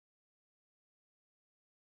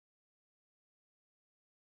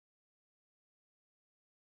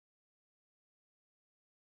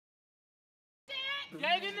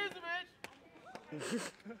Gagging this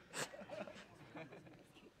bitch.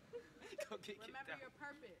 Remember your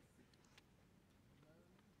purpose.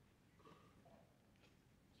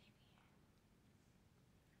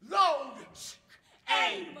 Load!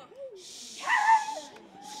 Aim!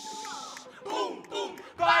 Boom, boom,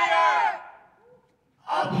 fire!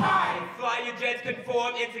 Up high! Fly your jets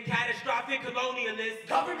conform into catastrophic colonialists.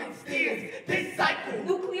 Government steers this cycle.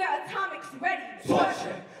 Nuclear atomics ready.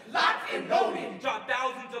 Torture, locked and loaded. Drop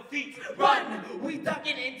thousands of feet. Run! We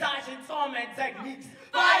ducking and dodging torment techniques.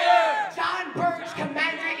 Fire! John Burge,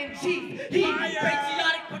 Commander-in-Chief. He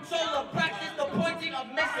Patriotic patrol of practice the pointing of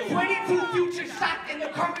missiles. 22 futures shocked in the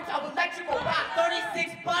current of electrical rock.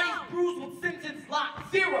 36 bodies bruised with sentence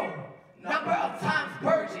locked. 0. Number of times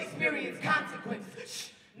Burge experienced consequences.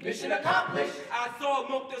 Mission accomplished. I saw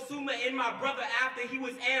Moctezuma in my brother after he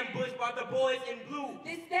was ambushed by the boys in blue.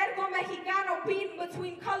 This terco Mexicano beaten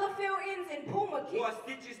between color fill-ins and Puma kicks. Or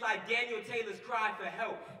stitches like Daniel Taylor's cry for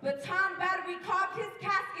help. Baton battery carved his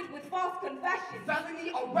casket with false confessions. Felony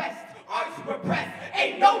arrest, arts repressed.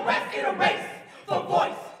 Ain't no rest in a race for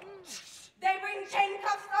voice. They bring chain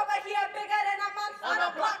cuffs over here bigger than a month on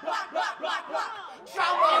a block, block, block, block, block.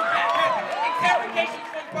 Trauma. Interrogations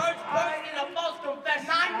from Burge in a false confession.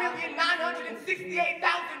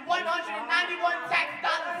 9,968,191 tax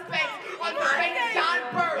dollars spent on the fake John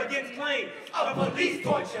Burge Against claims of police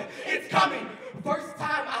torture. It's coming. First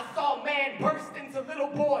time I saw man burst into little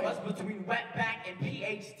boy. What's between wetback and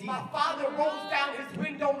PhD? My father rolls down his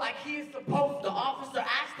window like he is supposed The to. officer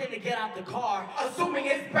asked him to get out the car. Assuming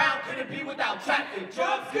it's brown, could it be without traffic?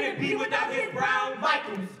 drugs couldn't be without his brown.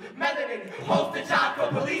 Michaels, melanin, post a job for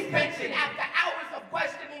police pension after hours of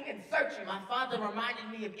questioning and searching. My father reminded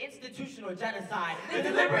me of institutional genocide. The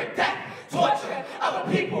deliberate death, torture of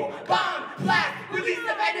a people, bomb, blast, release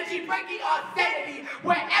of energy, breaking our sanity.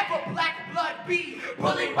 Wherever black blood be,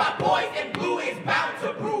 bullied by boys in blue is bound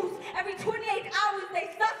to bruise. Every 28 hours they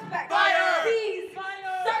suspect. Fire! Seize,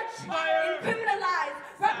 search, and criminalize.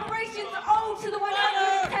 Reparations owed to the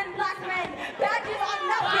 110 black men. Badges are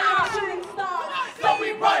nothing but shooting stars. So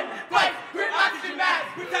we run, fight, grip oxygen masks.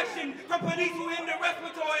 Protection from police who hinder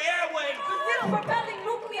respiratory airways. Resist propelling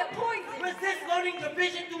nuclear poison. Resist learning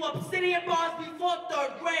division through obsidian bars before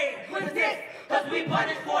 3rd grade. Resist, cause we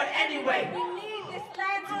punish for it anyway. We need this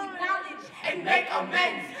land to acknowledge And make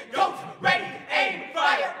amends. Don't ready, aim,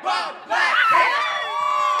 fire, bomb, blast.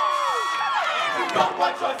 You don't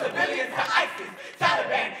want your civilians to ISIS,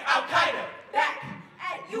 Taliban, Al Qaeda, back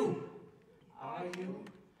at you.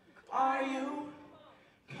 Are you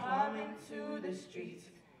coming to the streets?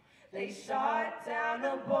 They shot down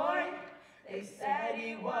a boy. They said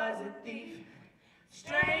he was a thief.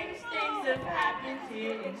 Strange things have happened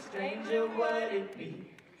here, and stranger would it be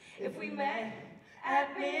if we met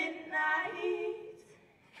at midnight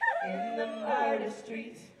in the murder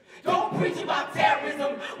streets. Don't preach about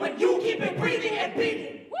terrorism when you keep it breathing and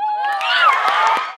beating.